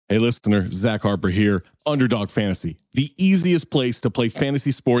Hey, listener, Zach Harper here. Underdog Fantasy, the easiest place to play fantasy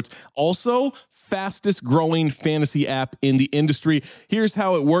sports. Also, fastest growing fantasy app in the industry. Here's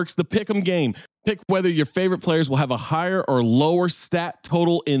how it works. The Pick'em game. Pick whether your favorite players will have a higher or lower stat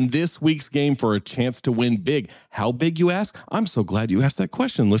total in this week's game for a chance to win big. How big, you ask? I'm so glad you asked that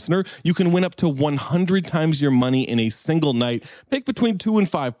question, listener. You can win up to 100 times your money in a single night. Pick between 2 and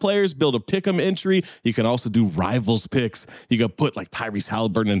 5 players, build a Pick'em entry. You can also do rivals picks. You can put like Tyrese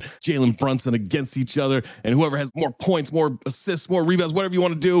Halliburton and Jalen Brunson against each other, and whoever has more points, more assists, more rebounds, whatever you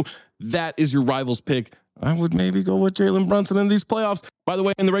want to do, that is your rivals pick. I would maybe go with Jalen Brunson in these playoffs. By the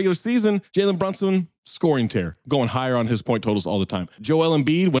way, in the regular season, Jalen Brunson, scoring tear, going higher on his point totals all the time. Joel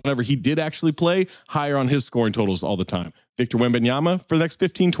Embiid, whenever he did actually play, higher on his scoring totals all the time. Victor Wembanyama, for the next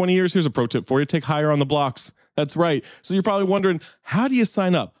 15, 20 years, here's a pro tip for you. Take higher on the blocks. That's right. So you're probably wondering, how do you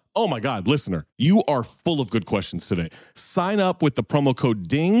sign up? Oh my God, listener, you are full of good questions today. Sign up with the promo code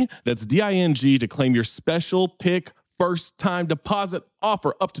DING, that's D-I-N-G, to claim your special pick first time deposit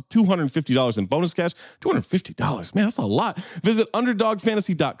offer up to $250 in bonus cash. $250, man, that's a lot. Visit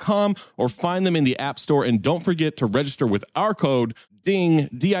underdogfantasy.com or find them in the App Store. And don't forget to register with our code DING,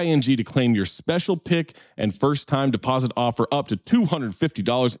 D-I-N-G, to claim your special pick and first time deposit offer up to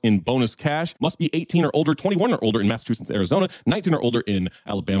 $250 in bonus cash. Must be 18 or older, 21 or older in Massachusetts, Arizona, 19 or older in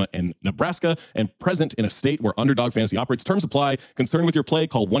Alabama and Nebraska, and present in a state where Underdog Fantasy operates. Terms apply. Concerned with your play,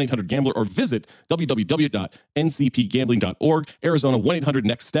 call 1-800-GAMBLER or visit www.ncpgambling.org. Arizona,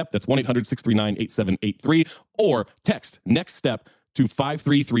 1-800-NEXT-STEP. That's 1-800-639-8783. Or text NEXT STEP to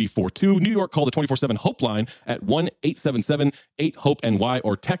 53342. New York, call the 24/7 Hope line at 1-877-8-HOPE-NY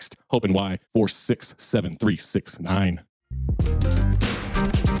or text HOPE-NY 467-369.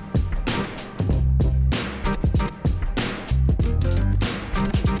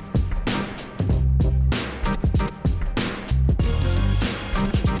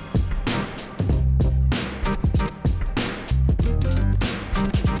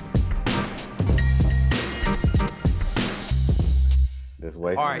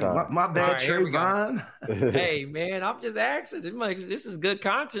 All right, my bad, Trayvon. Hey, man, I'm just asking. This is good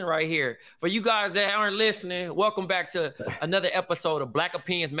content right here. For you guys that aren't listening, welcome back to another episode of Black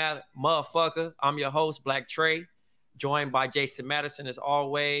Opinions Matter, motherfucker. I'm your host, Black Trey, joined by Jason Madison as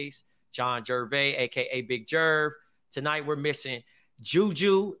always, John Gervais, a.k.a. Big Jerv. Tonight, we're missing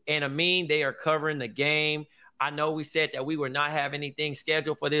Juju and Amin. They are covering the game. I know we said that we would not have anything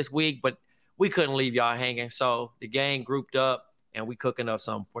scheduled for this week, but we couldn't leave y'all hanging. So the gang grouped up, and we cooking up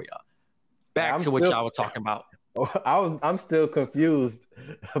something for y'all. Back to what y'all was talking about. I'm still confused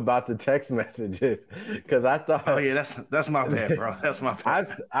about the text messages because I thought. Oh yeah, that's my bad, bro. That's my bad.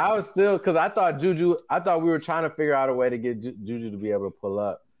 I was still because I thought we were trying to figure out a way to get Juju to be able to pull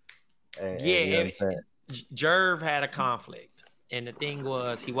up. And Jerv had a conflict, and the thing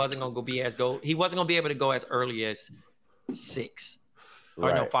was he wasn't gonna be able to go as early as 6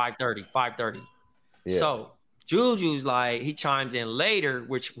 or no 5:30. 5:30. Yeah. So Juju's like, he chimes in later,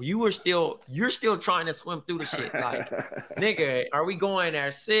 which you're still trying to swim through the shit. Like, nigga, are we going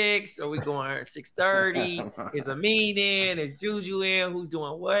at 6? Are we going at 6:30? Is Amin in? Is Juju in? Who's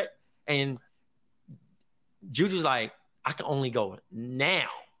doing what? And Juju's like, I can only go now.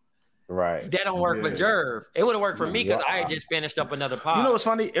 Right. That don't work for Jerv. It would have worked for me because I had just finished up another pod. You know what's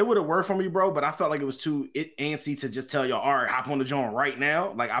funny? It would have worked for me, bro, but I felt like it was too antsy to just tell y'all, all right, hop on the joint right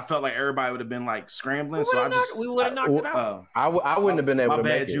now. Like, I felt like everybody would have been, like, scrambling. We would have knocked it out. I wouldn't have been able to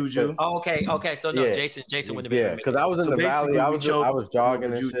make Juju. it. Oh, okay. So, no, Jason wouldn't have been able to make it. Because I was in the valley. I was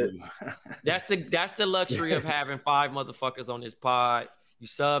jogging and shit. That's the luxury of having 5 motherfuckers on this pod. You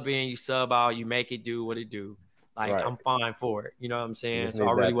sub in, you sub out, you make it do what it do. Like, I'm fine for it. You know what I'm saying? So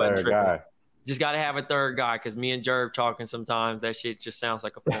I really wasn't tripping. Just got to have a third guy because me and Jerv talking sometimes, that shit just sounds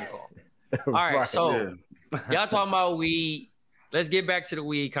like a phone call. All right, so y'all talking about weed. Let's get back to the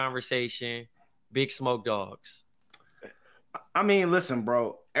weed conversation. Big Smoke Dogs. I mean, listen,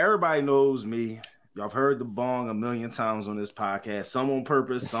 bro. Everybody knows me. Y'all have heard the bong a million times on this podcast. Some on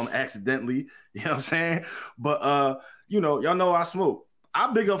purpose, some accidentally. You know what I'm saying? But, y'all know I smoke.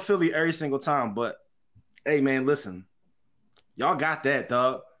 I big up Philly every single time. But, hey, man, listen. Y'all got that,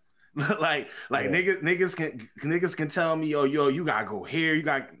 dog. Niggas can tell me, yo, you gotta go here.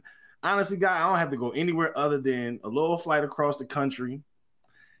 Honestly, guy, I don't have to go anywhere other than a little flight across the country,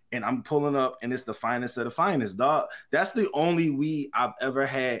 and I'm pulling up, and it's the finest of the finest, dog. That's the only weed I've ever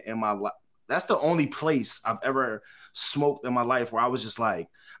had in my life. That's the only place I've ever smoked in my life where I was just like,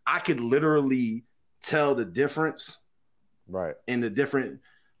 I could literally tell the difference, right, in the different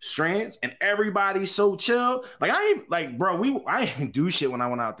strands, and everybody's so chill. Like, I ain't do shit when I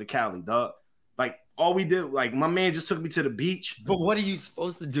went out to Cali, dog. Like, all we did, like my man just took me to the beach. But what are you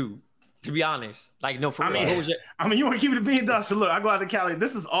supposed to do? To be honest, like no, for real. I mean, you want to keep it a bean, dog. So look, I go out to Cali.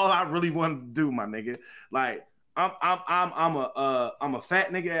 This is all I really want to do, my nigga. Like I'm a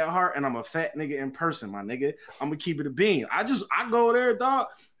fat nigga at heart, and I'm a fat nigga in person, my nigga. I'm gonna keep it a bean. I go there, dog.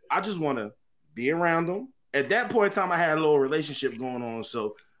 I just want to be around them. At that point in time, I had a little relationship going on,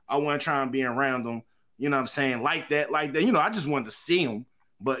 so I wasn't trying to be around them. You know what I'm saying? Like that. You know, I just wanted to see them.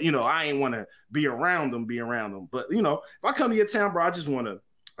 But, you know, I ain't want to be around them. But, you know, if I come to your town, bro, I just want to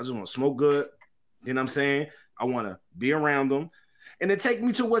smoke good. You know what I'm saying? I want to be around them. And it take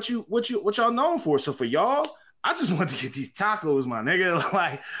me to what y'all known for. So for y'all, I just want to get these tacos, my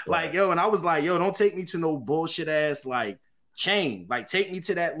nigga. Like, yo, and I was like, yo, don't take me to no bullshit ass, like, chain. Like, take me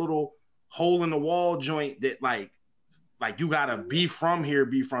to that little hole in the wall joint that, like you gotta be from here,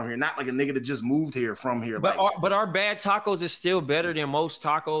 not like a nigga that just moved here from here. But our bad tacos is still better than most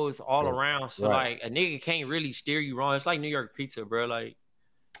tacos all around. So like a nigga can't really steer you wrong. It's like New York pizza, bro. Like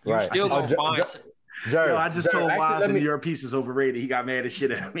you still gonna find. Yo, I just told Wise the New York pizza is overrated. He got mad as shit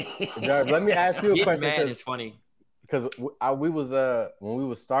at me. Jared, let me ask you a question. Mad is funny because we was when we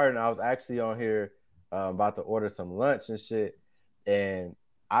was starting, I was actually on here about to order some lunch and shit, and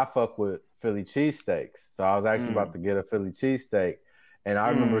I fuck with Philly cheesesteaks. So I was actually about to get a Philly cheesesteak. And I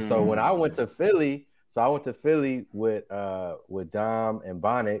remember, so when I went to Philly, with Dom and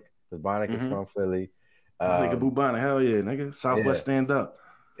Bonnick, because Bonnick is from Philly. Nigga Boo Bonnick, hell yeah, nigga. Southwest stand up.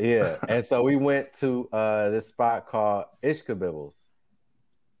 Yeah. And so we went to this spot called Ishkabibbles.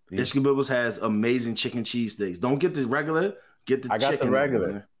 Ishkabibbles has amazing chicken cheesesteaks. Don't get the regular, get the chicken. I got the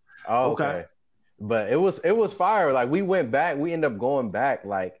regular. Oh, okay. But it was fire. Like we went back, we ended up going back.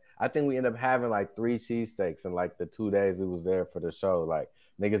 Like I think we ended up having like 3 cheesesteaks in like the 2 days we was there for the show. Like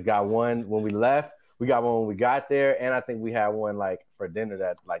niggas got one when we left, we got one when we got there, and I think we had one like for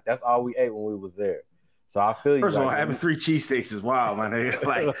dinner. That's all we ate when we was there. So I feel you. First of all, having 3 cheesesteaks is wild, my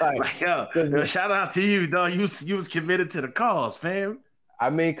nigga. Yo, shout out to you, dog. You was committed to the cause, fam. I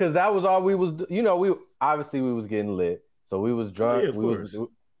mean, because that was all we was. You know, we was getting lit, so we was drunk. Yeah,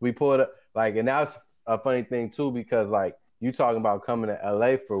 we pulled up. Like, and that's a funny thing too, because like you talking about coming to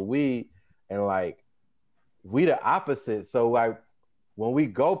LA for weed, and like we the opposite. So like when we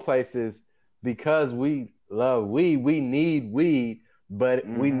go places, because we love weed, we need weed, but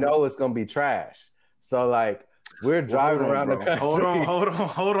we know it's gonna be trash. So like we're driving around the country.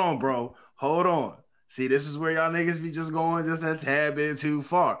 Hold on, bro. Hold on. See, this is where y'all niggas be just going just a tad bit too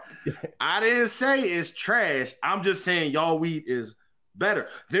far. I didn't say it's trash. I'm just saying y'all weed is better.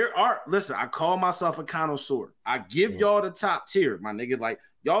 Listen, I call myself a connoisseur. I give y'all the top tier, my nigga. Like,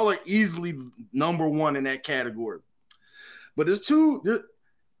 y'all are easily number 1 in that category. But there's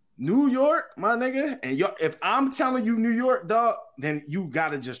New York, my nigga, and y'all, if I'm telling you New York, dog, then you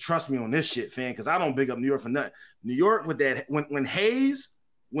gotta just trust me on this shit, fam, because I don't big up New York for nothing. New York with that, when Hayes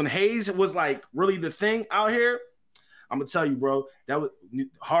was like really the thing out here, I'm gonna tell you, bro, that was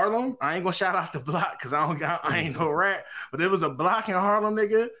Harlem. I ain't gonna shout out the block because I ain't no rat, but there was a block in Harlem,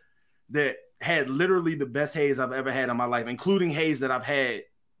 nigga, that had literally the best haze I've ever had in my life, including haze that I've had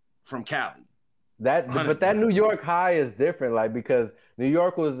from Cali. But that New York high is different, like because New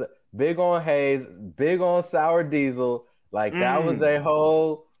York was big on haze, big on sour diesel, like that was a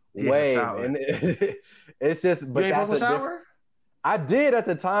whole wave, and it's just. But you ain't that's fuck with sour? I did at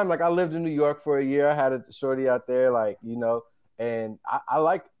the time. Like I lived in New York for a year. I had a shorty out there, like, you know, and I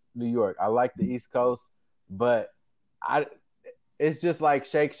like New York. I like the East Coast, but it's just like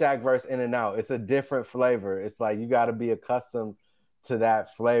Shake Shack versus In-N-Out. It's a different flavor. It's like you got to be accustomed to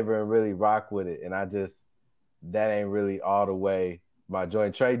that flavor and really rock with it. And that ain't really all the way my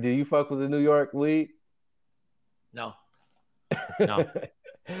joint. Trey, do you fuck with the New York weed? No.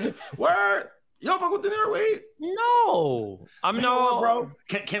 Word. You don't fuck with the New York weed? No. Bro.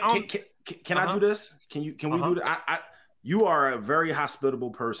 Can I do this? Can we do that? You are a very hospitable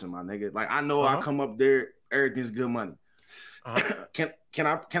person, my nigga. Like I know I come up there, everything's good money. Can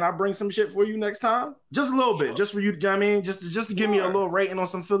I bring some shit for you next time? Just a little bit, just for you to get me, just to give me a little rating on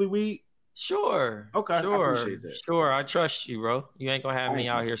some Philly weed. Sure. Okay. Sure. I appreciate that. Sure. I trust you, bro. You ain't gonna have me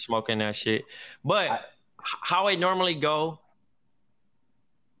out here smoking that shit. But how it normally go,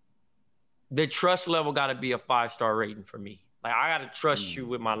 the trust level got to be a 5-star rating for me. Like I got to trust you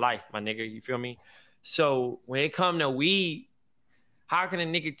with my life, my nigga. You feel me? So when it come to weed, how can a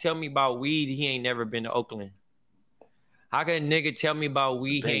nigga tell me about weed? He ain't never been to Oakland. How can a nigga tell me about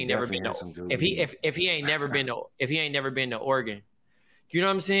weed? He ain't never been to if he ain't never been to Oregon. You know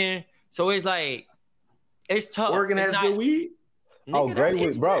what I'm saying? So it's like it's tough. Oregon has good weed. Nigga, great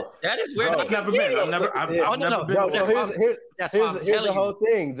weed, bro. That is where I've never been. I've never been. So here's the whole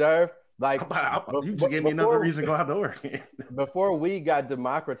thing, Jerv. Like you just gave me another reason to go out to Oregon. Before weed got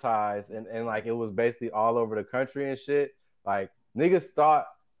democratized and like it was basically all over the country and shit, like niggas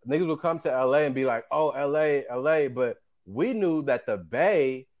would come to LA and be like, oh, LA, but we knew that the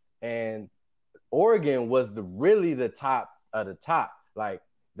Bay and Oregon was really the top of the top. Like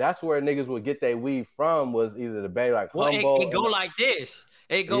that's where niggas would get their weed from, was either the Bay, like Humboldt. It go like this.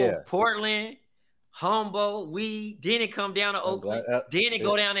 It go Portland, Humboldt, weed, then it come down to Oakland, then it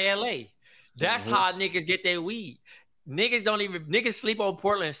go down to LA. That's how niggas get their weed. Niggas sleep on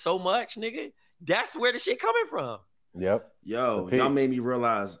Portland so much, nigga. That's where the shit coming from. Yep. Yo, y'all made me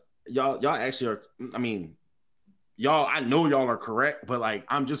realize y'all actually are, I mean, y'all, I know y'all are correct, but like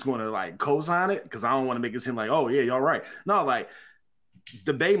I'm just gonna like co-sign it because I don't want to make it seem like, oh yeah, y'all right. No, like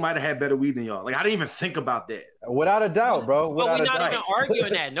the Bay might have had better weed than y'all. Like I didn't even think about that. Without a doubt, bro. But we're not even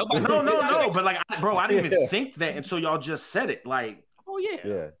arguing that. Nobody. No. But like, bro, I didn't even think that until y'all just said it. Like, oh yeah.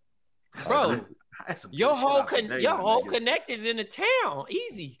 Yeah. Bro, your whole connect is in the town.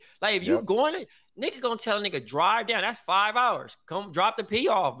 Easy. Like if you going, nigga gonna tell a nigga drive down. That's 5 hours. Come drop the P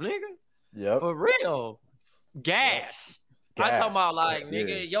off, nigga. Yep. For real. Gas. I talking about like,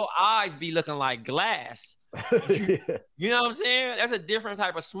 nigga, your eyes be looking like glass. You know what I'm saying? That's a different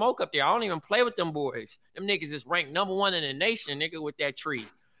type of smoke up there. I don't even play with them boys. Them niggas is ranked #1 in the nation, nigga, with that tree.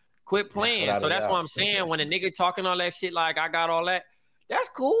 Quit playing. So that's what I'm saying. When a nigga talking all that shit like I got all that, that's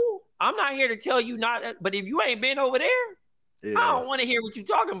cool. I'm not here to tell you not, but if you ain't been over there, I don't want to hear what you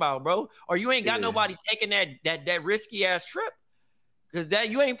talking about, bro. Or you ain't got nobody taking that risky ass trip. Cause that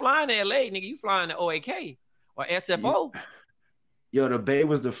you ain't flying to LA, nigga. You flying to OAK or SFO. Yo, the Bay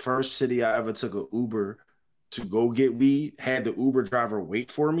was the first city I ever took an Uber to go get weed. Had the Uber driver wait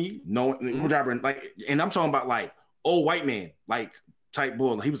for me. No, the Uber driver, like, and I'm talking about like old white man, like type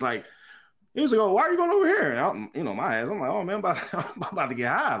bull. He was like, oh, why are you going over here? And my ass, I'm like, oh man, I'm about to get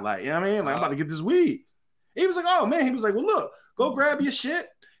high. Like, you know what I mean? Like, I'm about to get this weed. He was like, oh man. He was like, well, look, go grab your shit.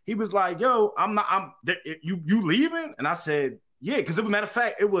 He was like, yo, you leaving? And I said, yeah, because as a matter of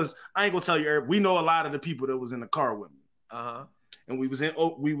fact, I ain't gonna tell you, we know a lot of the people that was in the car with me. And we was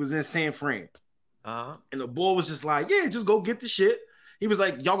in San Fran. And the boy was just like, yeah, just go get the shit. He was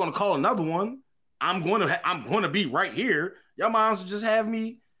like, y'all gonna call another one. I'm gonna be right here. Y'all might as well just have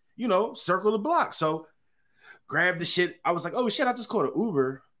me, circle the block. So grab the shit. I was like, oh shit, I just called an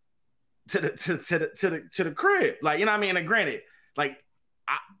Uber to the crib. Like, you know what I mean? And granted, like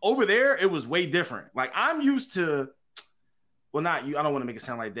over there, it was way different. Like I'm used to, well, not you. I don't want to make it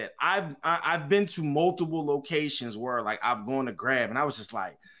sound like that. I've been to multiple locations where like I've gone to grab, and I was just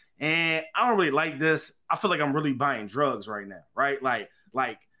like, I don't really like this. I feel like I'm really buying drugs right now, right?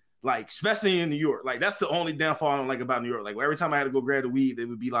 Like especially in New York. Like that's the only downfall I don't like about New York. Like every time I had to go grab the weed, they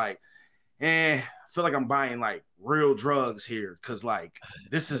would be like, I feel like I'm buying like real drugs here, because like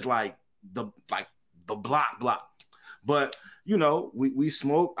this is like the block. But we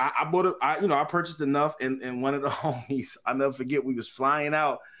smoked. I bought it. I purchased enough, and one of the homies, I'll never forget, we was flying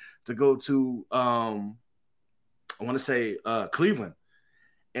out to go to I want to say Cleveland,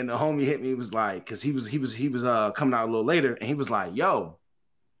 and the homie hit me. He was like, because he was coming out a little later, and he was like, yo,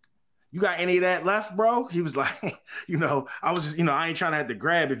 you got any of that left, bro? He was like, I was just, I ain't trying to have to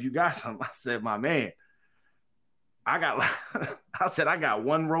grab if you got something. I said, my man, I got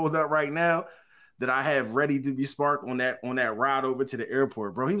one rolled up right now that I have ready to be sparked on that ride over to the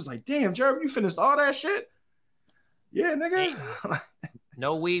airport, bro. He was like, damn, Jerv, you finished all that shit? Yeah, nigga.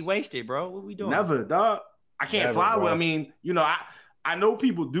 No weed wasted, bro. What we doing? Never, dog. I can't fly with. I mean, I know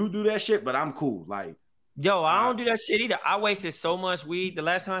people do that shit, but I'm cool. Like, yo, I don't do that shit either. I wasted so much weed. The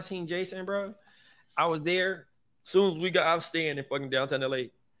last time I seen Jason, bro, I was there. As soon as I was staying in fucking downtown LA.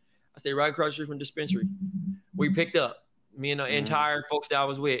 I stayed right across the street from the dispensary. We picked up, me and the entire folks that I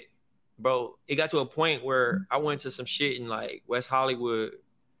was with. Bro, it got to a point where I went to some shit in like West Hollywood.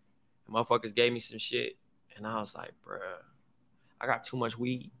 And motherfuckers gave me some shit. And I was like, bro, I got too much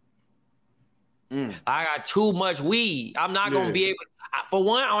weed. I got too much weed. I'm not going to be able – for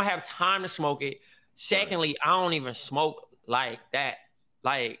one, I don't have time to smoke it. Secondly, I don't even smoke like that.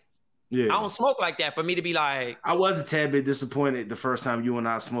 Like, I don't smoke like that for me to be like – I was a tad bit disappointed the first time you and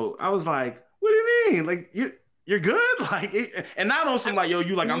I smoked. I was like, what do you mean? Like, you're good? Like, and not on some like, yo,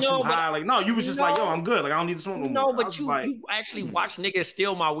 you like, I'm too high. Like, no, you was just like, yo, I'm good. Like, I don't need to smoke no more. No, but you actually watched niggas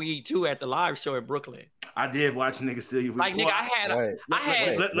steal my weed too at the live show in Brooklyn. I did watch niggas steal your weed. Like, nigga,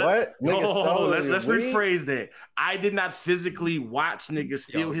 let's rephrase that. I did not physically watch niggas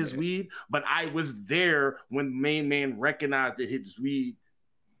steal his weed, but I was there when main man recognized that his weed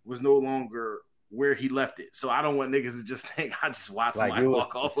was no longer where he left it. So I don't want niggas to just think I just watched somebody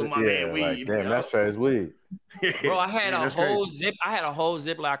walk off with my man weed. Like, damn, that's Trey's weed. Bro, I had a whole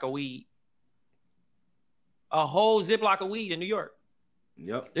Ziploc of weed A whole Ziploc of weed in New York.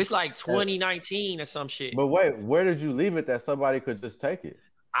 Yep. It's like 2019 or some shit. But wait, where did you leave it that somebody could just take it?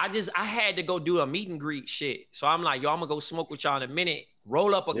 I had to go do a meet and greet shit. So I'm like, yo, I'm gonna go smoke with y'all in a minute.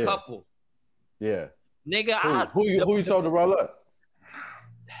 Roll up a couple. Yeah. Nigga, who you told to roll up?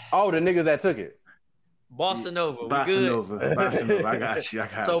 Oh, the niggas that took it. Bossa Nova. Bossa Nova. I got you.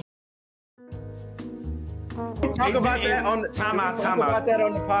 So talk about that on the time out. About that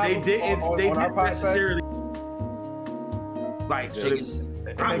on the pod. They didn't necessarily like.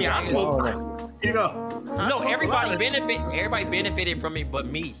 I mean, I smoke. You know. No, everybody benefited from it, but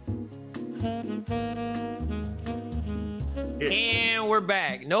me. And we're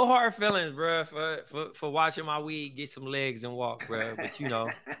back. No hard feelings, bro, for watching my weed get some legs and walk, bro. But you know,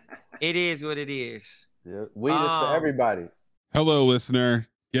 it is what it is. Yeah, weed is for everybody. Hello, listener.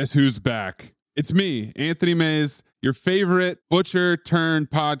 Guess who's back? It's me, Anthony Mays, your favorite butcher turned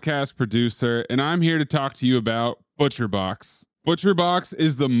podcast producer, and I'm here to talk to you about ButcherBox. ButcherBox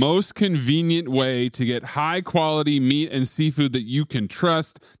is the most convenient way to get high quality meat and seafood that you can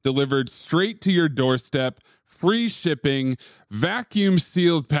trust delivered straight to your doorstep, free shipping, vacuum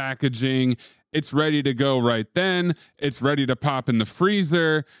sealed packaging. It's ready to go right then. It's ready to pop in the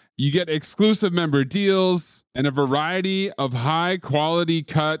freezer. You get exclusive member deals and a variety of high quality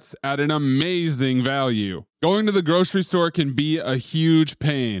cuts at an amazing value. Going to the grocery store can be a huge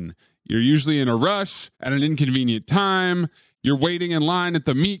pain. You're usually in a rush at an inconvenient time. You're waiting in line at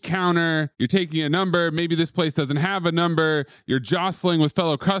the meat counter. You're taking a number. Maybe this place doesn't have a number. You're jostling with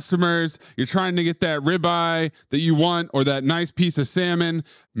fellow customers. You're trying to get that ribeye that you want or that nice piece of salmon.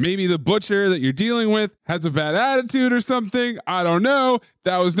 Maybe the butcher that you're dealing with has a bad attitude or something. I don't know.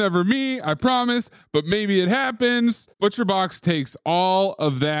 That was never me, I promise. But maybe it happens. ButcherBox takes all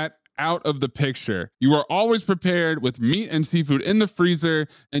of that out of the picture. You are always prepared with meat and seafood in the freezer,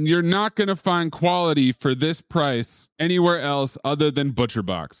 and you're not going to find quality for this price anywhere else other than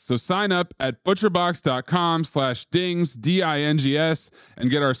ButcherBox. So sign up at butcherbox.com/dings, D-I-N-G-S,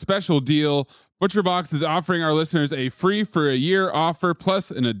 and get our special deal. ButcherBox is offering our listeners a free for a year offer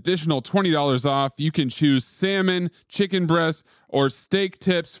plus an additional $20 off. You can choose salmon, chicken breast, or steak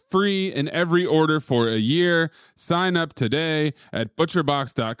tips free in every order for a year. Sign up today at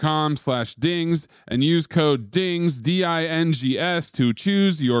butcherbox.com/dings and use code DINGS, D-I-N-G-S, to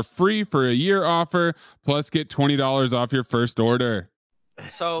choose your free for a year offer plus get $20 off your first order.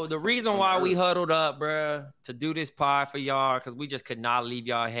 So the reason why we huddled up, bro, to do this pod for y'all, because we just could not leave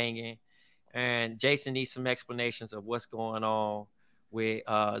y'all hanging. And Jason needs some explanations of what's going on with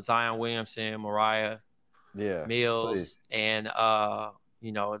Zion Williamson, Mariah Mills, please. And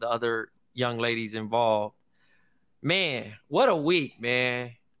you know, the other young ladies involved. Man, what a week,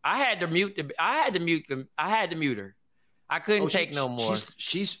 man. I had to mute her. I couldn't take no more.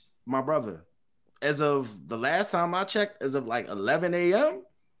 She's my brother. As of the last time I checked, as of like 11 a.m.,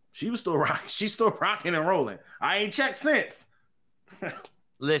 she was still rocking. She's still rocking and rolling. I ain't checked since.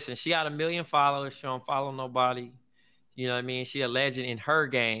 Listen, she got 1 million followers. She don't follow nobody. You know what I mean? She a legend in her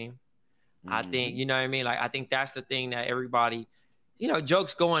game. Mm-hmm. I think, you know what I mean? Like, I think that's the thing that everybody, you know,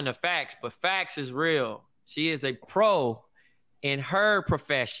 jokes go into facts, but facts is real. She is a pro in her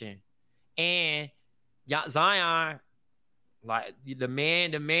profession. And Zion, like the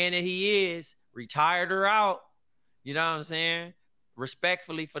man that he is, retired her out. You know what I'm saying?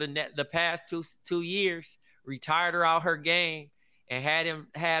 Respectfully, for the past two years, retired her out her game. And had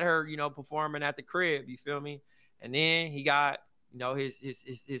her, you know, performing at the crib. You feel me? And then he got, you know, his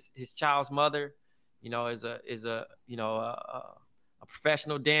child's mother, you know, is a you know a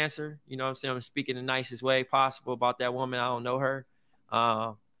professional dancer. You know what I'm saying? I'm speaking the nicest way possible about that woman. I don't know her,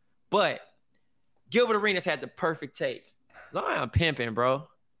 but Gilbert Arenas had the perfect take. Zion pimping, bro.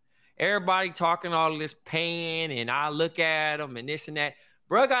 Everybody talking all this pain, and I look at him and this and that.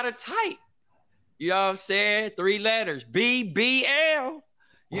 Bro got a type. You know what I'm saying? 3 letters. BBL.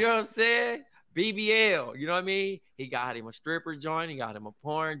 You know what I'm saying? BBL. You know what I mean? He got him a stripper joint. He got him a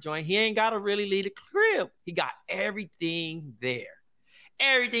porn joint. He ain't got to really leave the crib. He got everything there.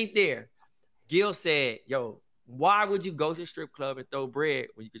 Everything there. Gil said, yo, why would you go to the strip club and throw bread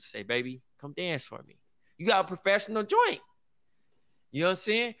when you could just say, baby, come dance for me? You got a professional joint. You know what I'm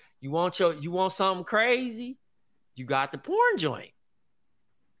saying? You want something crazy? You got the porn joint.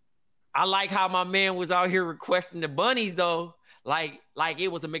 I like how my man was out here requesting the bunnies, though, like it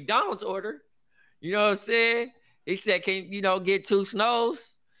was a McDonald's order. You know what I'm saying? He said, can, you know, get 2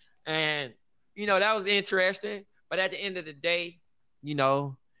 snows? And, you know, that was interesting. But at the end of the day, you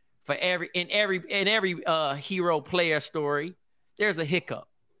know, for every hero player story, there's a hiccup.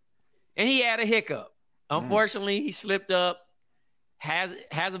 And he had a hiccup. Unfortunately, he slipped up, has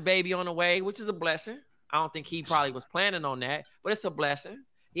a baby on the way, which is a blessing. I don't think he probably was planning on that, but it's a blessing.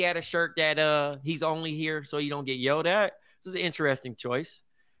 He had a shirt that he's only here so you don't get yelled at. It was an interesting choice.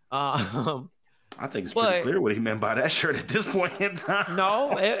 I think it's pretty clear what he meant by that shirt at this point in time.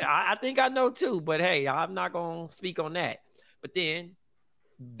 No, I think I know too, but hey, I'm not going to speak on that. But then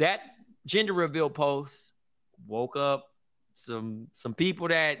that gender reveal post woke up some people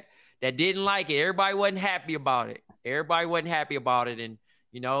that didn't like it. Everybody wasn't happy about it. And,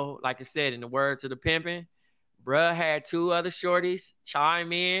 you know, like I said, in the words of the pimpin', bruh had 2 other shorties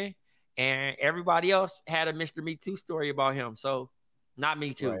chime in, and everybody else had a Mr. Me Too story about him. So, not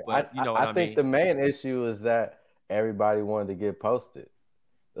me too, Right. but you know what I mean. I think the main issue is that everybody wanted to get posted.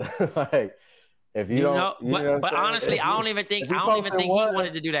 Like, if you don't, but honestly, I don't even think he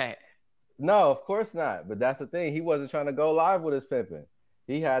wanted to do that. No, of course not. But that's the thing. He wasn't trying to go live with his pimping.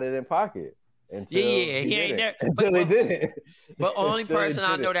 He had it in pocket until he didn't. But only person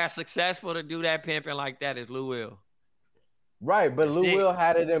I know that's successful to do that pimping like that is Lou Will. Right, but Lou Will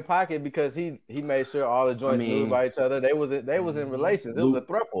had it in pocket because he made sure all the joints knew about each other. They was in relations. It was a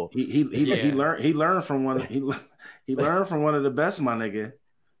throuple. He learned from one. He learned from one of the best, my nigga.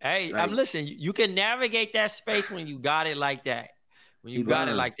 Hey, I'm listening. You can navigate that space when you got it like that.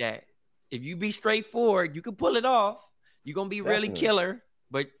 If you be straightforward, you can pull it off. You're gonna be really killer.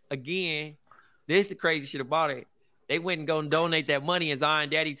 But again, this is the crazy shit about it. They went and go and donate that money, and Zion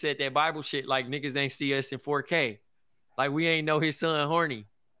Daddy said that Bible shit like niggas ain't see us in 4K. Like we ain't know his son horny.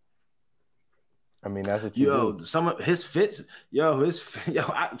 I mean, that's what you do. Some of his fits,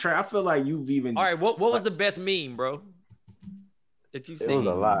 Trey, I feel like you've even. All right, what was the best meme, bro? That you seen? It was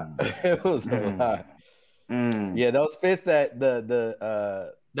a lot. It was a lot. Yeah, those fits that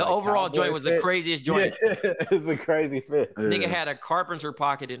the overall joint was the craziest joint. Yeah, it was a crazy fit. Nigga had a carpenter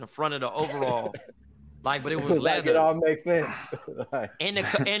pocket in the front of the overall. Like, but it was leather. Like it all makes sense. and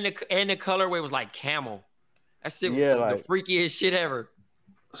the colorway was like camel. That shit was the freakiest shit ever.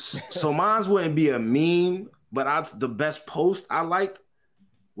 So mine wouldn't be a meme, but the best post I liked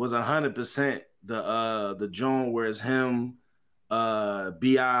was 100% the joint where it's him,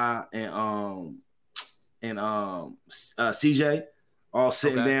 B.I. and CJ all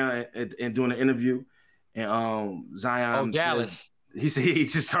sitting down and doing an interview, and Zion Dallas. He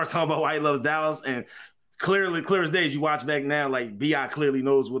just starts talking about why he loves Dallas, and clear as day as you watch back now, like B.I. clearly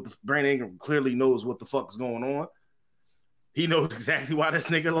knows Brandon Ingram clearly knows what the fuck is going on. He knows exactly why this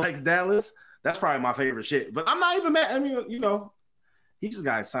nigga likes Dallas. That's probably my favorite shit. But I'm not even mad. I mean, he just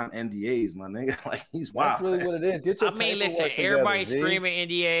got to sign NDAs, my nigga. Like, he's wild. That's really what it is. Get your listen, everybody screaming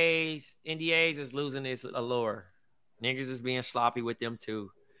NDAs. NDAs is losing its allure. Niggas is being sloppy with them too.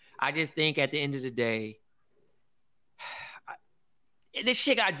 I just think at the end of the day, this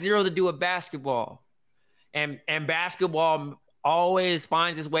shit got zero to do with basketball. And basketball always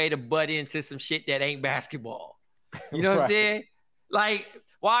finds its way to butt into some shit that ain't basketball. You know what I'm saying? Like,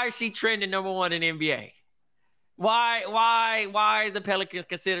 why is she trending #1 in NBA? Why is the Pelicans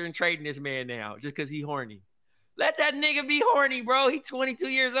considering trading this man now just because he horny? Let that nigga be horny, bro. He 22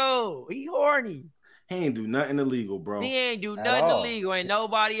 years old. He horny. He ain't do nothing illegal, bro. He ain't do nothing illegal. Ain't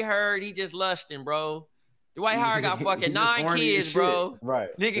nobody heard. He just lusting, bro. Dwight Howard got fucking 9 kids, bro. Right.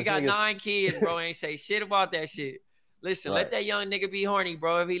 Nigga got 9 kids, bro. Ain't say shit about that shit. Listen, let that young nigga be horny,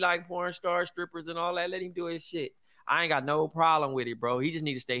 bro. If he like porn stars, strippers, and all that, let him do his shit. I ain't got no problem with it, bro. He just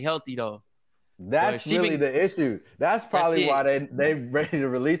need to stay healthy, though. That's really the issue. That's probably why they ready to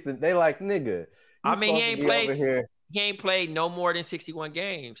release it. They like, nigga. I mean, he ain't played no more than 61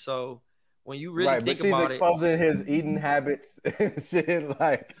 games. So when you really think about it, she's exposing his eating habits and shit.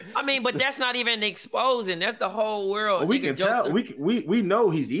 Like, I mean, but that's not even exposing. That's the whole world. Well, we can tell. We know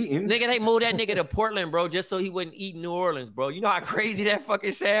he's eating. Nigga, they moved that nigga to Portland, bro, just so he wouldn't eat in New Orleans, bro. You know how crazy that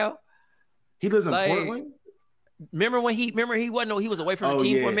fucking sound? He lives in Portland. Remember he was away from the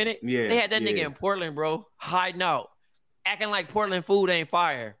team for a minute? Yeah. They had that nigga in Portland, bro, hiding out, acting like Portland food ain't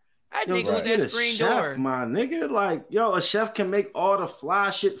fire. That nigga was that screen door. My nigga, like, a chef can make all the fly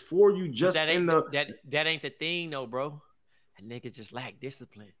shit for you just that ain't the thing though, bro. That nigga just lack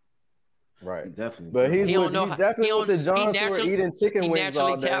discipline. Right. Definitely. But he's definitely with the Johns who are eating chicken wings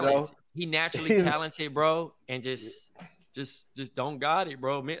all day, though. He naturally talented, bro, and just don't got it,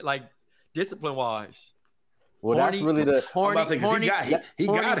 bro. Like, discipline wise. Well, that's really the horny. He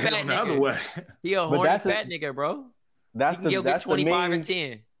got it on the other way. He a horny fat nigga, bro. That's the 25 and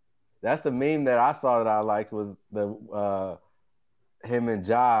 10. That's the meme that I saw that I liked was the him and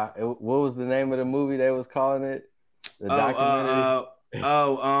Ja. What was the name of the movie they was calling it? The documentary.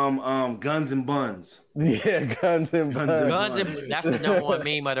 Guns and Buns. Yeah, Guns and Buns. Guns and that's the number one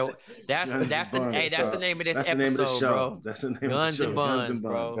meme of the. That's Guns that's and the Buns, that's the dog. name of this That's the name of the episode, show. bro. That's the name Guns of the and show. Buns, Guns and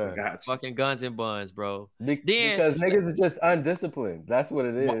bro. Buns. I got you. Fucking Guns and Buns, bro. Because niggas are just undisciplined. That's what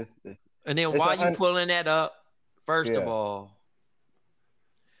it is. And then why you pulling that up? First of all,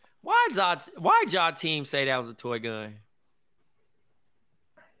 why y'all team say that was a toy gun?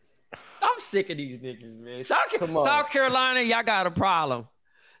 I'm sick of these niggas, man. South Carolina, y'all got a problem.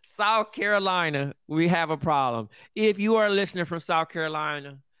 South Carolina, we have a problem. If you are a listener from South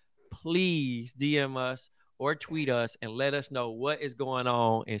Carolina, please DM us or tweet us and let us know what is going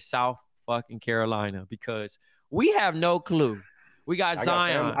on in South fucking Carolina, because we have no clue. We got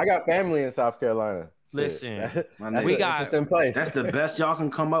Zion. I got family in South Carolina. Listen, we got interesting place. That's the best y'all can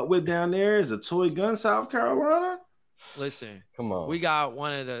come up with down there is a toy gun, South Carolina. Listen, come on. We got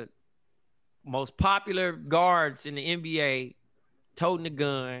one of the most popular guards in the NBA toting a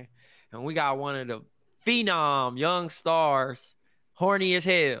gun, and we got one of the phenom young stars, horny as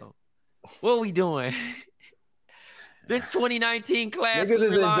hell. What are we doing? This 2019 class niggas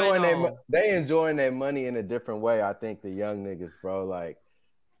is enjoying they enjoying their money in a different way. I think the young niggas, bro, like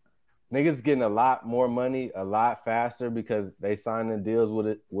niggas getting a lot more money a lot faster because they signing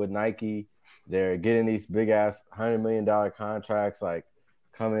deals with Nike. They're getting these big ass $100 million contracts, like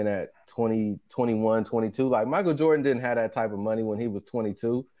coming at 20, 21, 22. Like Michael Jordan didn't have that type of money when he was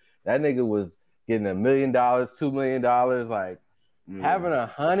 22. That nigga was getting $1 million, $2 million, like having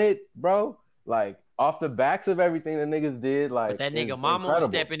 100, bro, like off the backs of everything the niggas did. Like, but that nigga mama was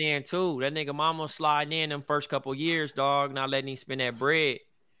stepping in too. That nigga mama was sliding in them first couple years, dog, not letting him spend that bread.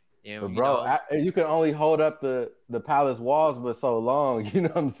 Yeah, but bro, you can only hold up the palace walls but so long. You know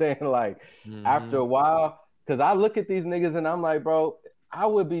what I'm saying? Like after a while, because I look at these niggas and I'm like, bro, I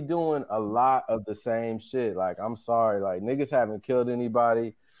would be doing a lot of the same shit. Like, I'm sorry, like niggas haven't killed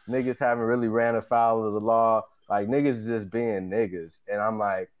anybody. Niggas haven't really ran afoul of the law. Like niggas just being niggas. And I'm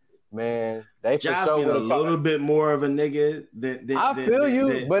like, man, they for sure being a little bit more of a nigga than I feel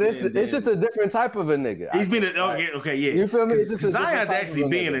you, but it's just a different type of a nigga. He's been okay, yeah. You feel me? Zion's actually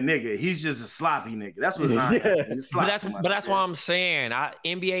being a nigga. He's just a sloppy nigga. That's what Zion is. But that's what I'm saying.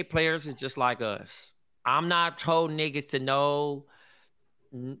 NBA players is just like us. I'm not told niggas to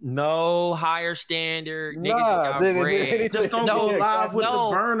no higher standard. Niggas got bread. Just don't go live with the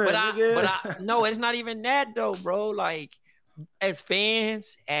burner. No, it's not even that though, bro. Like, as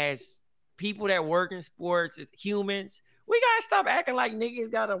fans, as people that work in sports, as humans, we gotta stop acting like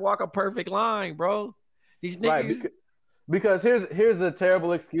niggas gotta walk a perfect line, bro. These niggas. Right, because here's a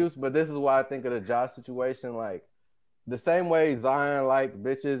terrible excuse, but this is why I think of the Josh situation. Like the same way Zion like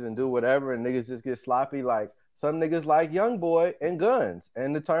bitches and do whatever, and niggas just get sloppy. Like some niggas like young boy and guns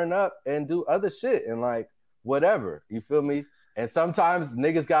and to turn up and do other shit and like whatever. You feel me? And sometimes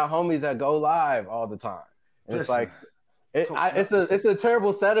niggas got homies that go live all the time. And it's like. It's a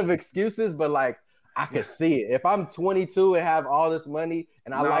terrible set of excuses, but like I can see it. If I'm 22 and have all this money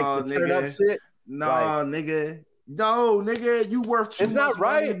and I like to turn up shit, nigga, you worth too much not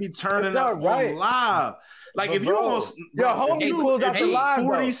right to be turning up on live. Like but if you almost your homie pulls out the live,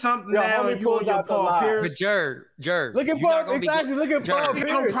 40 something now, and you on your Paul Pierce. But Jerv, look at Paul. Exactly, look at Paul Pierce.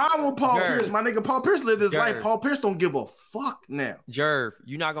 No problem with Paul Pierce, my nigga. Paul Pierce lived his life. Paul Pierce don't give a fuck now. Jerv,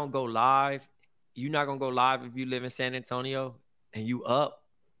 you're not gonna go live. You're not gonna go live if you live in San Antonio and you up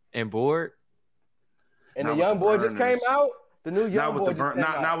and bored. And the young boy just came out. The new young boy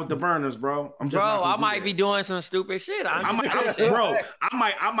not with the burners, bro. I might be doing some stupid shit. I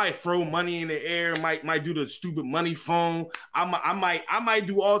might throw money in the air. Might do the stupid money phone. I might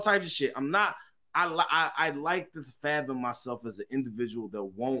do all types of shit. I like to fathom myself as an individual that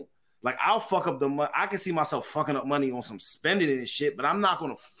won't. Like, I'll fuck up the money. I can see myself fucking up money on some spending and shit, but I'm not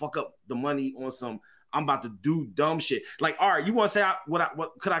going to fuck up the money on some, I'm about to do dumb shit. Like, all right, you want to say,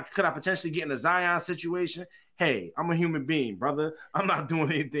 what could I potentially get in a Zion situation? Hey, I'm a human being, brother. I'm not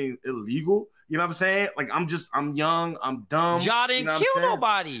doing anything illegal. You know what I'm saying? Like, I'm young, I'm dumb. Ja didn't kill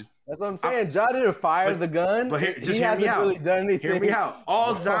nobody. That's what I'm saying. Ja didn't fire the gun. But he hasn't really done anything. Hear me out.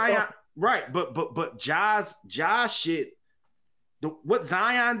 All Zion, right, but Ja's shit, what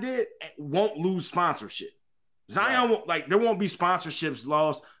Zion did won't lose sponsorship. Zion won't, like, there won't be sponsorships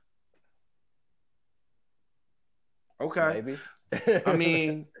lost. Okay. Maybe. I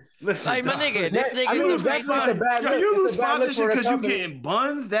mean, listen. Like, my nigga, this nigga you lose sponsorship because you getting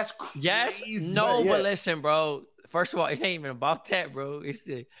buns? That's crazy. Yes. No, but listen, bro. First of all, it ain't even about that, bro. It's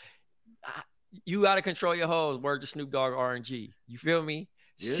you got to control your hoes. Word to Snoop Dogg RNG. You feel me?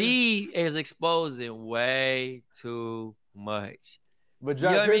 Yeah. She is exposing way too much. But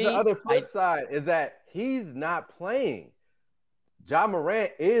John, here's the other flip side is that he's not playing. Ja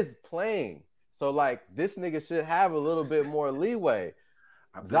Morant is playing. So like this nigga should have a little bit more leeway.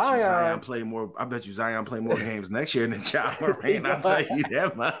 I bet Zion play more. I bet you Zion play more games next year than Ja Morant. I'll tell you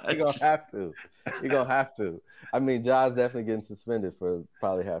that much. You're gonna have to. You're gonna have to. I mean, Ja's definitely getting suspended for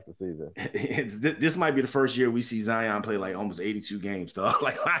probably half the season. This might be the first year we see Zion play like almost 82 games, dog.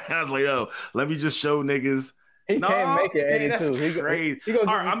 Like Zion's like, yo, let me just show niggas. He can't make it 82. That's crazy. He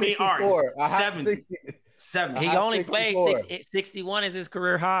gonna give 64. 70. He only played 61 is his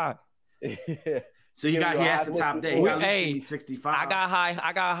career high. So he has to top that. He got to be 65.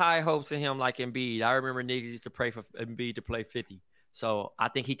 I got high hopes in him like Embiid. I remember niggas used to pray for Embiid to play 50. So I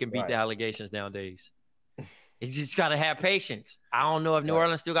think he can beat the allegations nowadays. You just gotta have patience. I don't know if New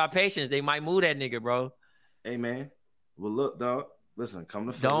Orleans still got patience. They might move that nigga, bro. Hey man. Well, look, dog. Listen, come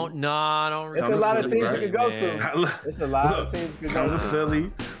to Philly. Don't. It's a lot of teams you can go to. It's a lot of teams you can go to. Come to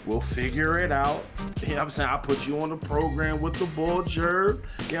Philly. We'll figure it out. You know what I'm saying? I'll put you on the program with the bull jerv.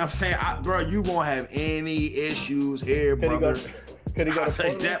 You know what I'm saying? Bro, you won't have any issues here, brother. Could he go to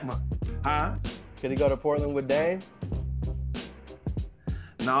Portland? That much. Huh? Could he go to Portland with Dame?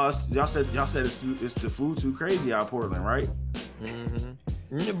 No, y'all said it's the food too crazy out of Portland, right?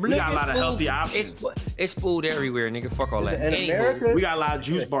 Mm-hmm. We got a lot of healthy options. It's food everywhere, nigga. Fuck all that. In America, we got a lot of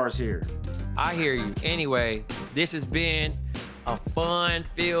juice bars here. I hear you. Anyway, this has been a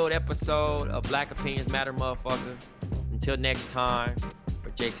fun-filled episode of Black Opinions Matter, motherfucker. Until next time,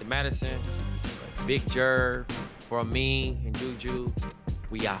 for Jason Madison, for Big Jerv, for me and Juju,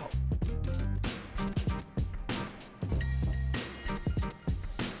 we out.